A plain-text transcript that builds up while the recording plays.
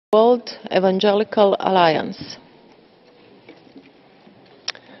World Evangelical Alliance.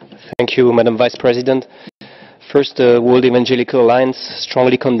 Thank you, Madam Vice President. First, the World Evangelical Alliance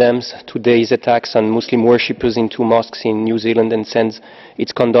strongly condemns today's attacks on Muslim worshippers in two mosques in New Zealand and sends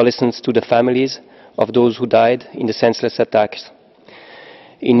its condolences to the families of those who died in the senseless attacks.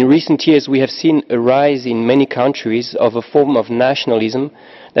 In recent years, we have seen a rise in many countries of a form of nationalism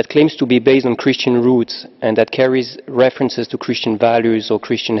that claims to be based on Christian roots and that carries references to Christian values or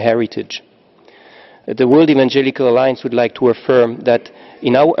Christian heritage. The World Evangelical Alliance would like to affirm that,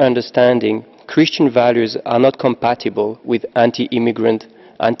 in our understanding, Christian values are not compatible with anti-immigrant,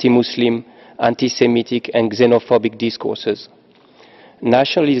 anti-Muslim, anti-Semitic and xenophobic discourses.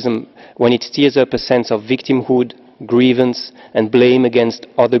 Nationalism, when it stirs up a sense of victimhood, grievance and blame against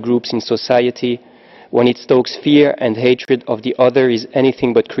other groups in society, when it stokes fear and hatred of the other, is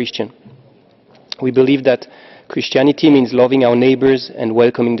anything but Christian. We believe that Christianity means loving our neighbors and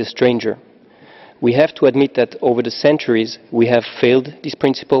welcoming the stranger. We have to admit that over the centuries we have failed this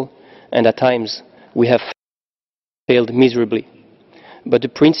principle, and at times we have failed miserably. But the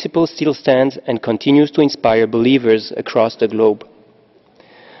principle still stands and continues to inspire believers across the globe.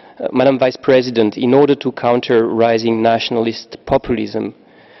 Madam Vice President, in order to counter rising nationalist populism,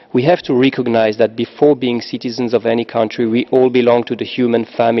 we have to recognize that before being citizens of any country, we all belong to the human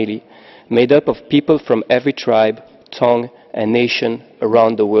family, made up of people from every tribe, tongue and nation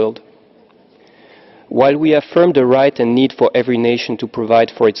around the world. While we affirm the right and need for every nation to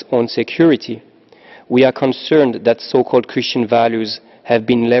provide for its own security, we are concerned that so-called Christian values have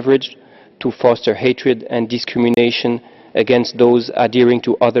been leveraged to foster hatred and discrimination against those adhering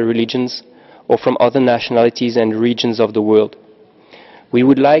to other religions or from other nationalities and regions of the world. We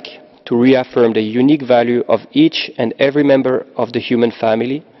would like to reaffirm the unique value of each and every member of the human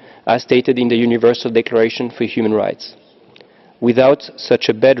family, as stated in the Universal Declaration for Human Rights. Without such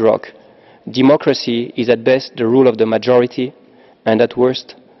a bedrock, democracy is at best the rule of the majority and at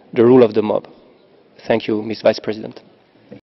worst the rule of the mob. Thank you, Ms. Vice President.